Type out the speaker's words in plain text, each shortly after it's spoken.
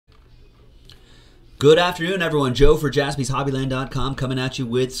Good afternoon, everyone. Joe for JaspysHobbyland.com coming at you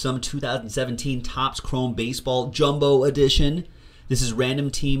with some 2017 Topps Chrome Baseball Jumbo Edition. This is random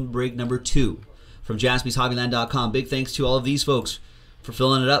team break number 2 from JaspysHobbyland.com. Big thanks to all of these folks for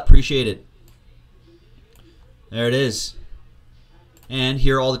filling it up. Appreciate it. There it is. And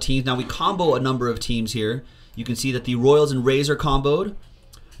here are all the teams. Now we combo a number of teams here. You can see that the Royals and Rays are comboed.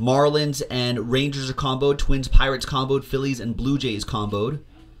 Marlins and Rangers are comboed. Twins, Pirates comboed. Phillies and Blue Jays comboed.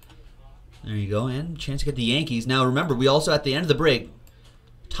 There you go, and chance to get the Yankees. Now remember, we also, at the end of the break,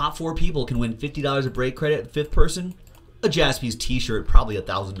 top 4 people can win $50 of break credit. 5th person, a Jaspys t-shirt, probably a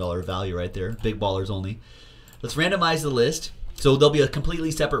 $1,000 value right there. Big ballers only. Let's randomize the list. So there'll be a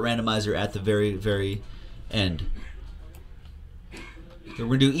completely separate randomizer at the very, very end. So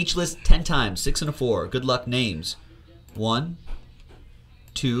we're going to do each list 10 times, 6 and a 4. Good luck names. 1,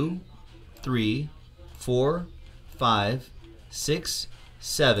 2, 3, 4, 5, 6,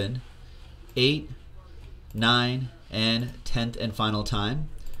 7, 8, 9, and 10th and final time.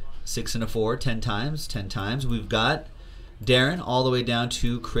 6 and a 4, 10 times, 10 times. We've got Darren all the way down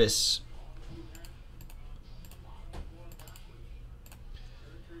to Chris.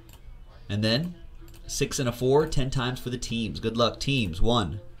 And then 6 and a 4, 10 times for the teams. Good luck, teams.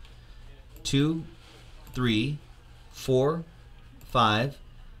 1, 2, 3, 4, 5,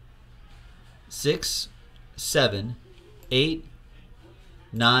 6, 7, 8,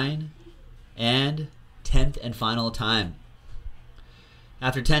 9, and 10th and final time.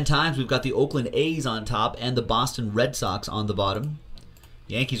 After 10 times, we've got the Oakland A's on top and the Boston Red Sox on the bottom.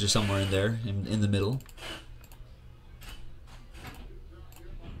 Yankees are somewhere in there, in the middle.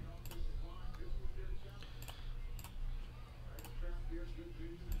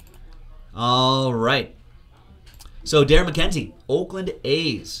 All right. So, Darren McKenzie, Oakland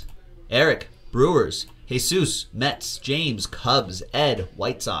A's. Eric, Brewers. Jesus, Mets. James, Cubs. Ed,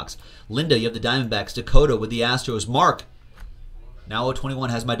 White Sox. Linda, you have the Diamondbacks. Dakota with the Astros. Mark, now 021,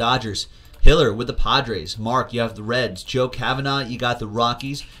 has my Dodgers. Hiller with the Padres. Mark, you have the Reds. Joe Kavanaugh, you got the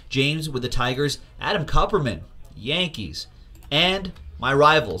Rockies. James with the Tigers. Adam Kupperman, Yankees. And my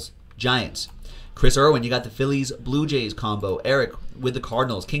rivals, Giants. Chris Irwin, you got the Phillies, Blue Jays combo. Eric with the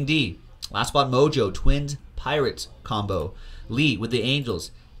Cardinals. King D, Last Spot Mojo, Twins, Pirates combo. Lee with the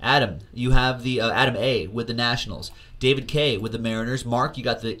Angels. Adam, you have the Adam A with the Nationals. David K with the Mariners. Mark, you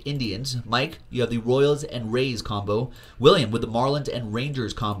got the Indians. Mike, you have the Royals and Rays combo. William with the Marlins and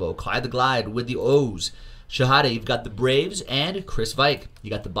Rangers combo. Clyde the Glide with the O's. Shahada, you've got the Braves. And Chris Vike,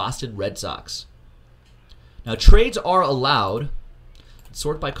 you got the Boston Red Sox. Now, trades are allowed.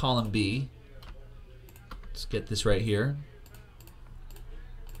 Sort by column B. Let's get this right here.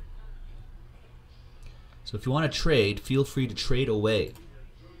 So if you want to trade, feel free to trade away.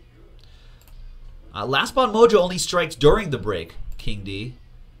 Last Spot Mojo only strikes during the break, King D.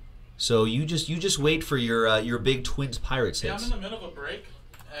 So you just wait for your big Twins Pirates hits. Yeah, I'm in the middle of a break,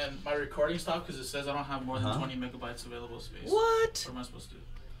 and my recording stopped because it says I don't have more than 20 megabytes available space. What? What am I supposed to do?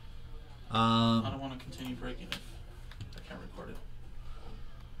 I don't want to continue breaking if I can't record it.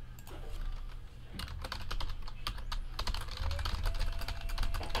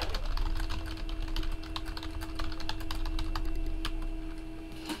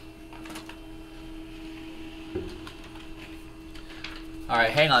 All right,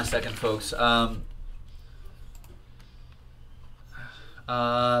 hang on a second, folks. I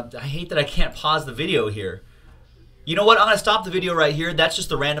hate that I can't pause the video here. You know what? I'm gonna stop the video right here. That's just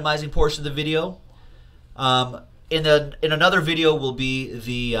the randomizing portion of the video. In another video will be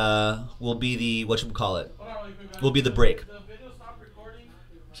the whatchamacallit? Will be the break.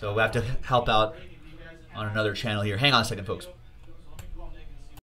 So we have to help out on another channel here. Hang on a second, folks.